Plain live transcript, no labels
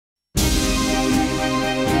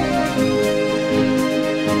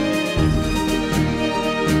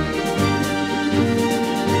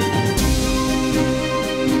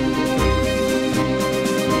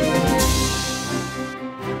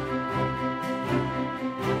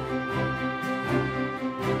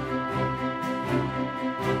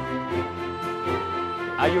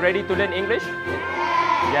Are you ready to learn English?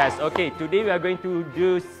 Yes, okay. Today we are going to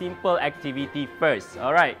do simple activity first.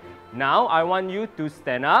 Alright. Now I want you to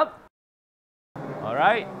stand up.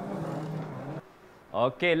 Alright.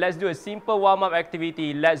 Okay, let's do a simple warm-up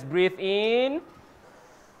activity. Let's breathe in,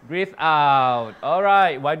 breathe out.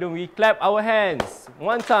 Alright, why don't we clap our hands?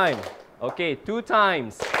 1 time. Okay, 2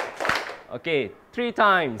 times. Okay, 3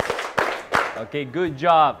 times. Okay, good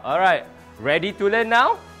job. Alright, ready to learn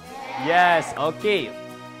now? Yes, okay.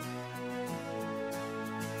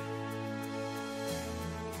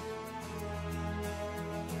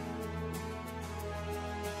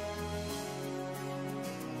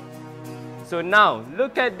 So now,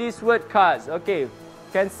 look at these word cards. Okay,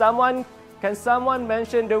 can someone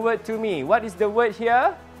mention the word to me? What is the word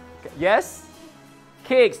here? Yes?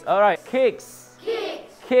 Kicks. All right, kicks.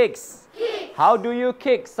 Kicks. Kicks. Kicks. How do you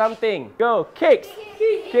kick something? Go, kicks.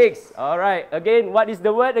 Kicks. All right, again, what is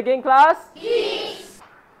the word again, class? Kicks.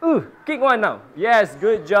 Kick one now. Yes,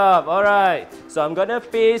 good job. All right, so I'm gonna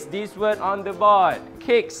paste this word on the board.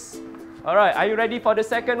 Kicks. All right, are you ready for the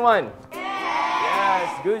second one?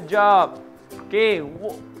 Yes, good job. Okay,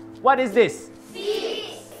 what is this?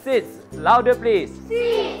 Sit. Sits. Louder, please.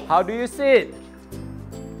 Sit. How do you sit?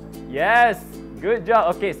 Yes, good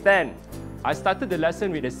job. Okay, stand. I started the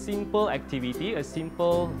lesson with a simple activity, a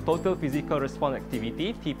simple total physical response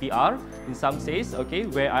activity, TPR, in some says, okay,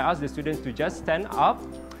 where I ask the students to just stand up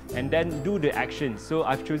and then do the action. So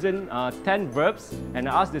I've chosen 10 verbs and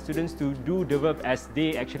I ask the students to do the verb as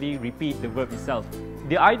they actually repeat the verb itself.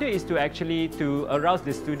 The idea is to arouse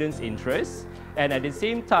the students' interest and at the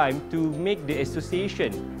same time to make the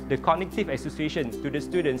association, the cognitive association to the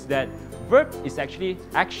students that verb is actually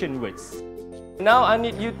action words. Now I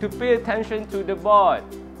need you to pay attention to the board.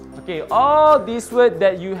 Okay, all these words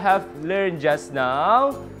that you have learned just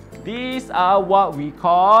now, these are what we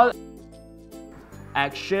call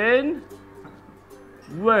action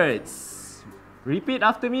words. Repeat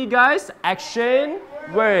after me, guys. Action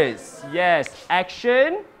words. Yes,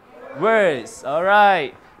 action words. All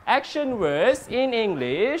right. Action words in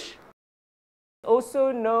English,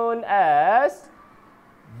 also known as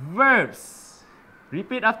verbs.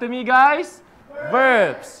 Repeat after me, guys.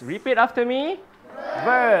 Verbs. Repeat after me.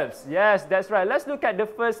 Verbs. Yes, that's right. Let's look at the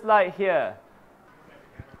first slide here.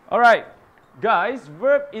 All right. Guys,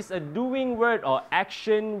 verb is a doing word or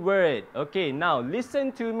action word. Okay, now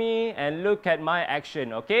listen to me and look at my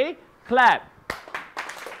action, okay? Clap.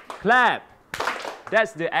 Clap.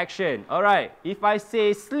 That's the action. All right. If I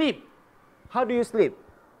say sleep, how do you sleep?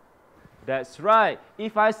 That's right.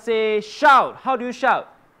 If I say shout, how do you shout?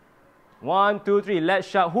 1, 2, 3. Let's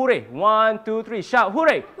shout hooray. 1, 2, 3. Shout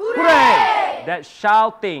hooray. Hooray! That's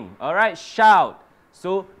shouting. All right, shout.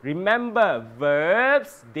 So remember,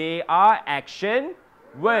 verbs, they are action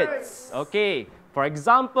words. Okay. For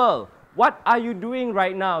example, what are you doing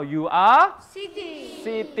right now? You are sitting.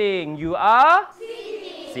 Sitting. You are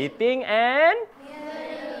sitting. Sitting and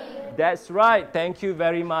that's right. Thank you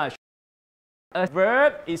very much. A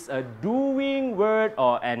verb is a doing word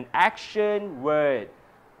or an action word.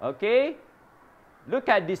 Okay? Look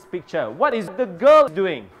at this picture. What is the girl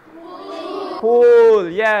doing? Pull.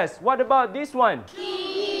 Yes. What about this one?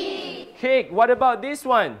 Kick. Kick. What about this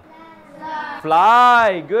one? Fly.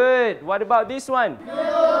 Fly. Good. What about this one?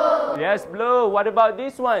 Blow. Yes, blow. What about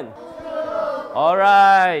this one? Blow. All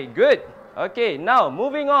right. Good. Okay. Now,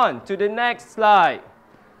 moving on to the next slide.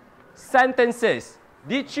 Sentences.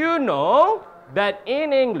 Did you know that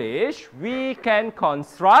in English we can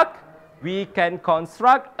construct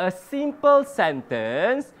a simple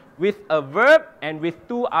sentence with a verb and with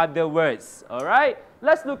 2 other words? All right?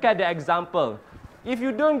 Let's look at the example. If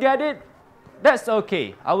you don't get it, that's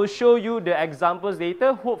okay. I will show you the examples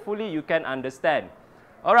later. Hopefully you can understand.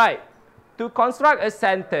 All right. To construct a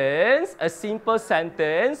sentence, a simple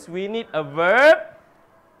sentence, we need a verb,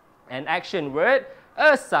 an action word,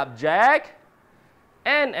 a subject,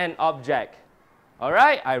 and an object. All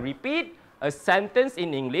right? I repeat, a sentence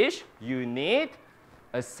in English, you need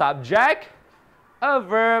a subject, a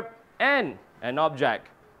verb, and an object.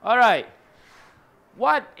 All right.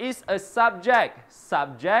 What is a subject?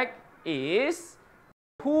 Subject is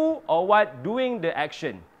who or what doing the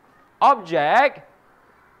action. Object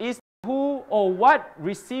is who or what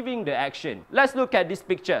receiving the action. Let's look at this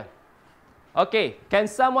picture. Okay, can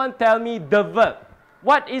someone tell me the verb?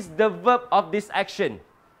 What is the verb of this action?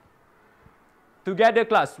 Together,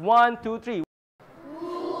 class. 1, 2, 3.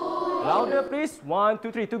 Louder, please. 1,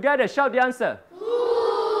 2, 3. Together, shout the answer.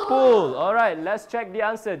 Pull. All right, let's check the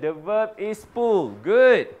answer. The verb is pull.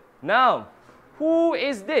 Good. Now, who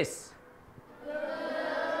is this?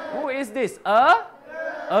 Who is this? A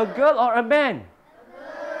girl or a man?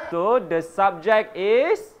 So the subject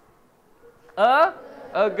is a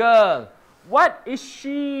girl. What is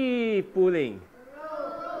she pulling?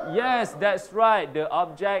 Yes, that's right. The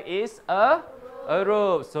object is a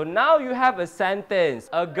rope. So now you have a sentence.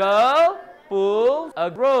 A girl pulls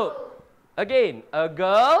a rope. Again, a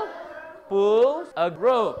girl pulls a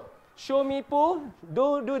rope. Show me pull.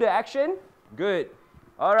 Do the action. Good.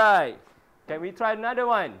 All right. Can we try another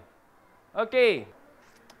one? Okay.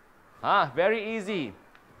 Very easy.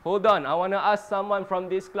 Hold on. I want to ask someone from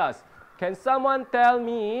this class. Can someone tell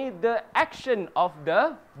me the action of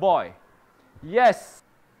the boy? Yes.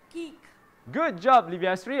 Kick. Good job,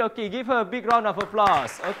 Livyasri. Okay, give her a big round of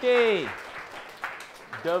applause. Okay.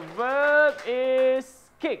 The verb is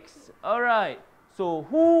kicks. All right. So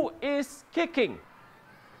who is kicking?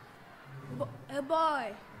 A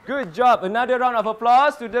boy. Good job. Another round of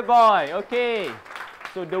applause to the boy. Okay.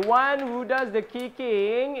 So the one who does the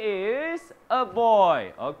kicking is a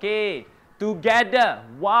boy. Okay. Together,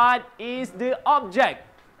 what is the object?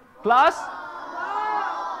 Class?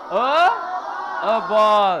 A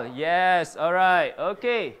ball. Yes. All right.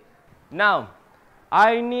 Okay. Now,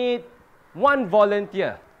 I need one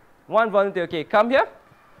volunteer. One volunteer. Okay. Come here.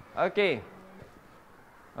 Okay.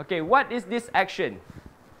 Okay. What is this action?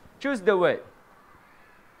 Choose the word.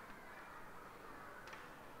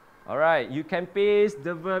 All right. You can paste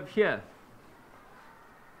the verb here.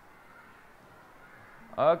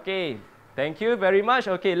 Okay. Thank you very much.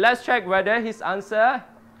 Okay. Let's check whether his answer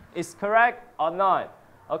is correct or not.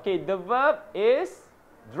 Okay, the verb is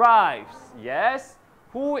drives. Yes.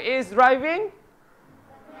 Who is driving?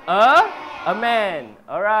 A man.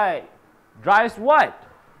 All right. Drives what?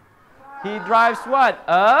 He drives what?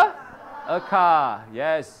 A car.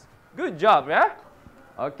 Yes. Good job, yeah?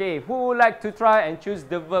 Okay, who would like to try and choose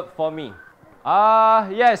the verb for me?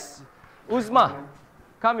 Yes. Uzma,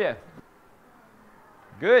 come here.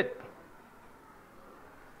 Good.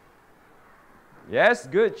 Yes,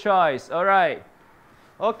 good choice. All right.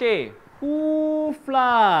 Okay, who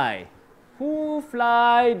fly? Who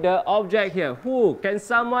fly the object here? Who? Can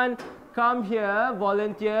someone come here,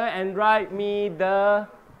 volunteer, and write me the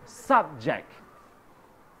subject?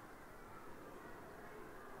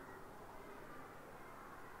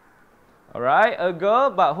 All right, a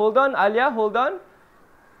girl, but hold on, Alia, hold on.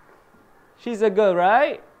 She's a girl,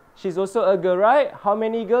 right? She's also a girl, right? How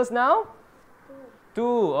many girls now?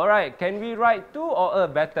 Two. All right, can we write two or a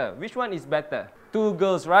better? Which one is better? Two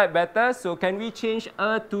girls, right? Better. So can we change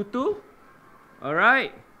a to two? All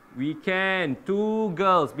right. We can. Two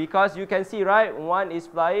girls. Because you can see, right? One is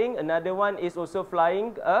flying. Another one is also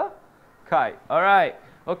flying a kite. All right.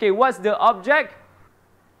 Okay, what's the object?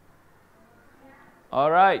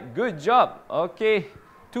 All right. Good job. Okay.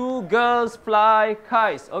 Two girls fly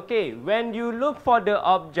kites. Okay. When you look for the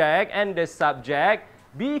object and the subject,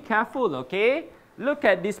 be careful, okay? Look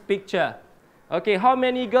at this picture. Okay, how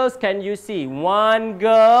many girls can you see? One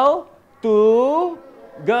girl, two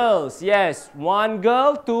girls. Yes, one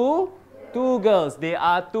girl, two girls. They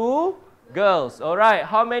are two girls. All right,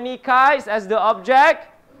 how many kites as the object?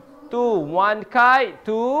 Two. One kite,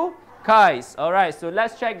 two kites. All right, so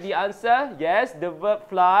let's check the answer. Yes, the verb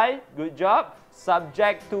fly. Good job.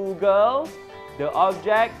 Subject, two girls. The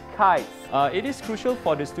object, kites. It is crucial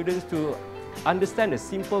for the students to understand the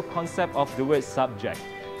simple concept of the word subject.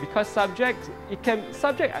 Because subject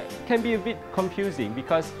can be a bit confusing,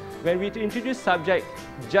 because when we introduce subject,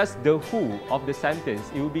 just the who of the sentence,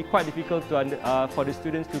 it will be quite difficult for the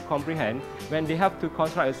students to comprehend when they have to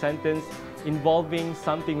construct a sentence involving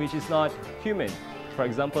something which is not human. For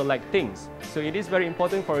example, like things. So it is very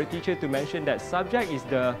important for a teacher to mention that subject is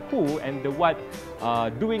the who and the what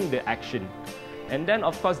doing the action. And then,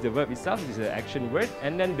 of course, the verb itself is the action word,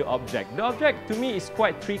 and then the object. The object, to me, is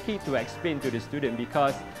quite tricky to explain to the student,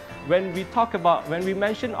 because when we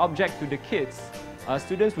mention object to the kids,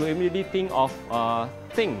 students will immediately think of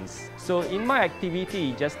things. So in my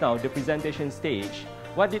activity just now, the presentation stage,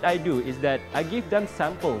 what did I do is that I give them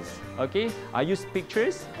samples, okay? I use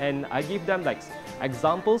pictures and I give them like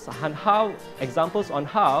examples on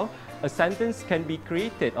how a sentence can be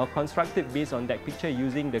created or constructed based on that picture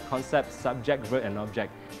using the concept subject, verb and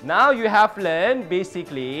object. Now you have learned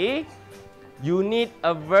basically you need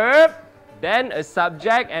a verb, then a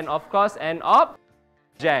subject, and of course an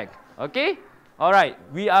object. Okay? Alright,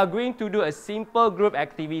 we are going to do a simple group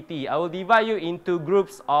activity. I will divide you into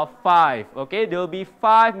groups of 5. Okay? There will be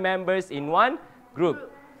 5 members in one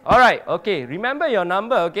group. Alright, okay. Remember your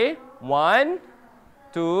number, okay? 1,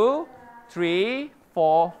 2, 3,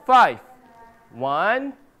 4, 5.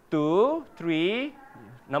 1, 2, 3,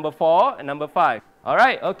 number 4 and number 5.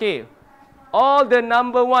 Alright, okay. All the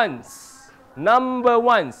number ones. Number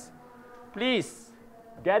ones. Please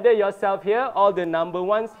gather yourself here. All the number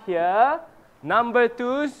ones here. Number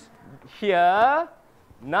twos here.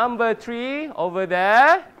 Number 3 over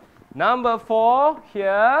there. Number 4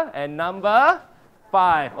 here. And number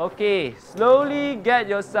 5. Okay, slowly get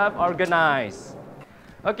yourself organized.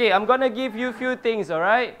 Okay, I'm gonna give you a few things,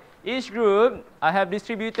 alright? Each group, I have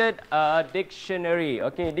distributed a dictionary.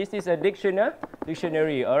 Okay, this is a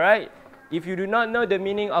dictionary, alright? If you do not know the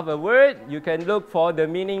meaning of a word, you can look for the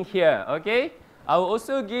meaning here, okay? I will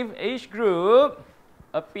also give each group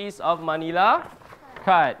a piece of manila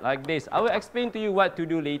card like this. I will explain to you what to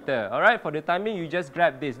do later, alright? For the timing, you just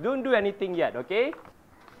grab this. Don't do anything yet, okay?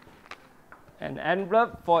 An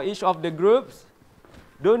envelope for each of the groups.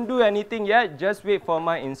 Don't do anything yet, just wait for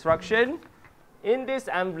my instruction. In this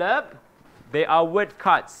envelope, there are word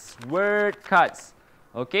cards. Word cards.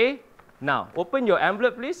 Okay? Now, open your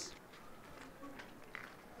envelope, please.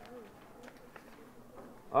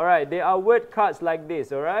 Alright, there are word cards like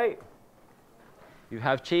this, alright? You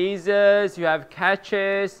have chasers, you have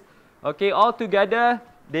catchers. Okay, all together,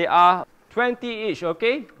 there are 20 each,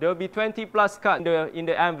 okay? There will be 20 plus cards in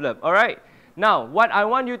the envelope, alright? Now, what I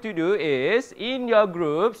want you to do is, in your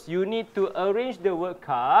groups, you need to arrange the word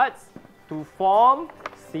cards to form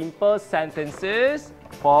simple sentences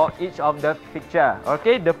for each of the picture.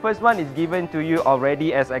 Okay, the first one is given to you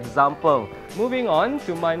already as example. Moving on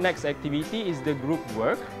to my next activity is the group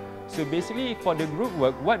work. So basically, for the group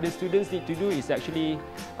work, what the students need to do is actually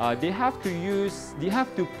they have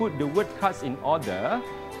to put the word cards in order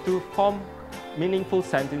to form meaningful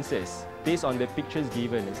sentences based on the pictures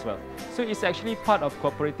given as well. So it's actually part of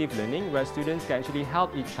cooperative learning where students can actually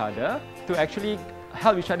help each other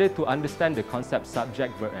to understand the concept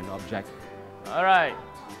subject, verb and object. Alright,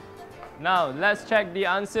 now let's check the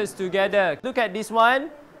answers together. Look at this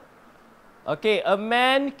one. Okay, a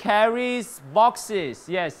man carries boxes.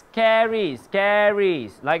 Yes, carries,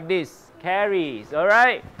 like this, carries,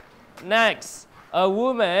 alright? Next, a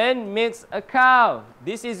woman milks a cow.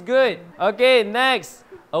 This is good. Okay, next,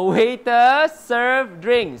 a waiter serves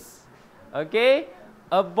drinks. Okay,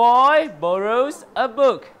 a boy borrows a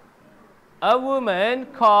book. A woman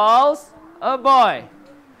calls a boy.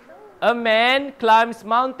 A man climbs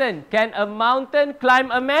mountain. Can a mountain climb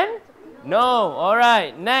a man? No.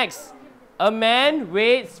 Alright, next. A man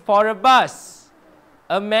waits for a bus.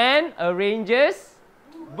 A man arranges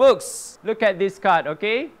books. Look at this card,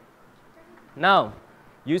 okay? Now,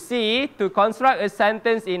 you see, to construct a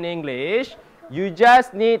sentence in English, you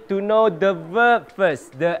just need to know the verb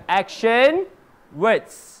first, the action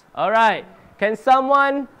words. Alright. Can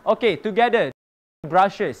someone, okay, together,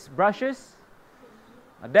 brushes,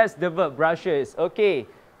 that's the verb, brushes, okay.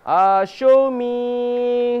 Show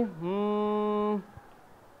me,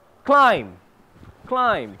 climb,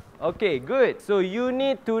 okay, good. So you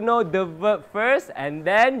need to know the verb first and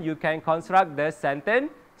then you can construct the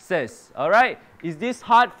sentences, alright. Is this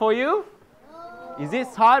hard for you? No. Is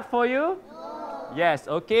this hard for you? No. Yes,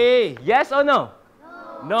 okay, yes or no?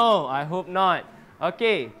 No. No, I hope not.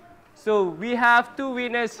 Okay. So we have two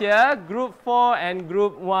winners here, Group 4 and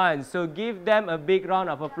Group 1. So give them a big round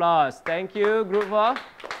of applause. Thank you, Group 4.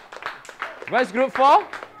 Where's Group 4?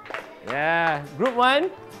 Yeah. Group 1?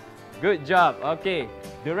 Good job. Okay.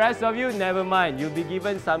 The rest of you, never mind. You'll be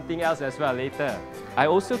given something else as well later. I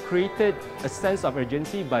also created a sense of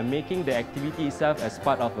urgency by making the activity itself as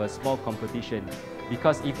part of a small competition.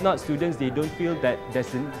 Because if not, students, they don't feel that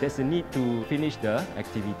there's a need to finish the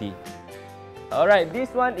activity. Alright, this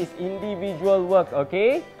one is individual work,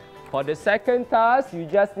 okay? For the second task, you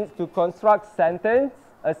just need to construct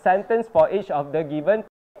a sentence for each of the given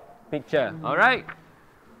picture, alright?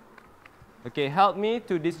 Okay, help me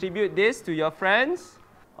to distribute this to your friends.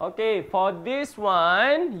 Okay, for this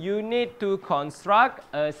one, you need to construct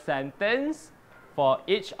a sentence for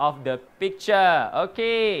each of the picture,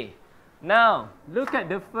 okay? Now, look at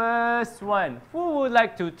the first one. Who would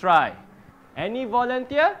like to try? Any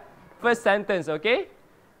volunteer? First sentence, okay?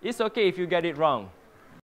 It's okay if you get it wrong.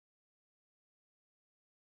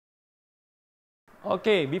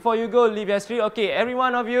 Okay, before you go, leave your screen. Okay, every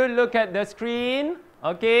one of you look at the screen.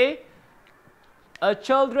 Okay. A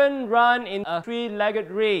children run in a three-legged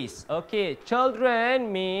race. Okay,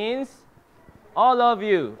 children means all of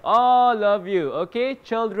you. Okay,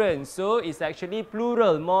 children. So it's actually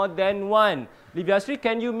plural, more than one. Livyasri,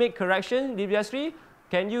 can you make correction? Livyasri,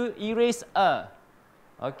 can you erase a?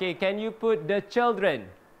 Okay, can you put the children?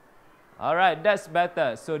 Alright, that's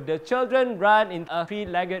better. So the children run in a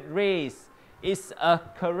three-legged race. It's a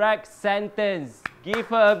correct sentence. Give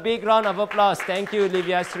her a big round of applause. Thank you,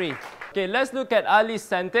 Livyasri. Okay, let's look at Ali's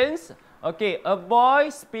sentence. Okay, a boy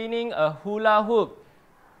spinning a hula hoop.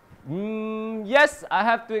 Yes, I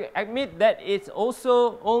have to admit that it's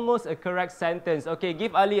also almost a correct sentence. Okay,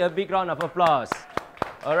 give Ali a big round of applause.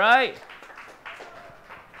 Alright.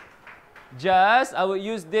 Just, I will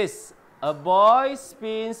use this. A boy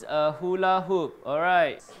spins a hula hoop.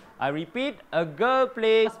 Alright. I repeat, a girl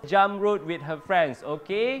plays jump rope with her friends.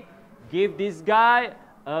 Okay? Give this guy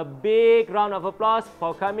a big round of applause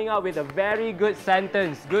for coming up with a very good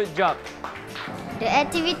sentence. Good job. The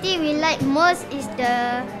activity we like most is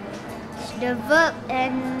the verb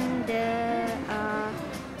and the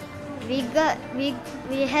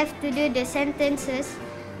we have to do the sentences.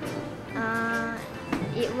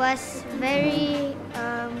 It was very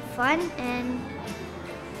fun and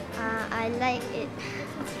I like it.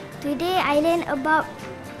 Today I learned about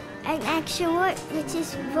an action word which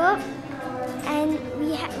is verb, and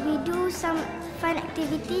we do some fun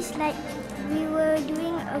activities like we were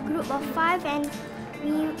doing a group of 5 and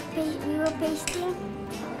we were pasting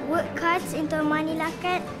word cards into a manila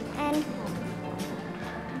card and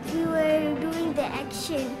we were doing the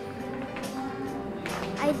action.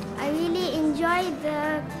 I really enjoy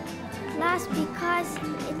the class because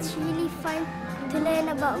it's really fun to learn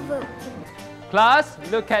about verb. Class,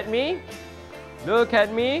 look at me. Look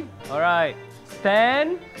at me. Alright.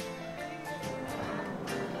 Stand.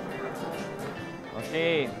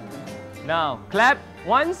 Okay. Now, clap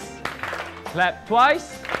once. Clap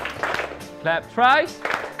twice. Clap thrice.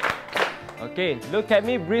 Okay, look at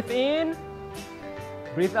me. Breathe in.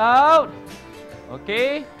 Breathe out.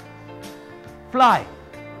 Okay. Fly.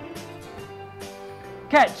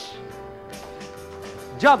 Catch.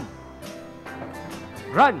 Jump.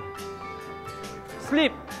 Run.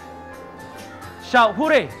 Sleep. Shout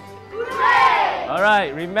hooray. Hooray!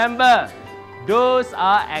 Alright, remember, those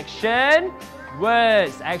are action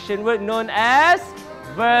words. Action word known as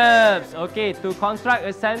verbs. Okay, to construct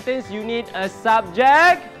a sentence, you need a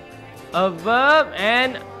subject, a verb,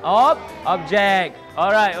 and object.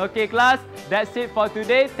 Alright, okay class, that's it for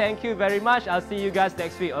today. Thank you very much. I'll see you guys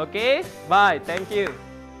next week, okay? Bye, thank you.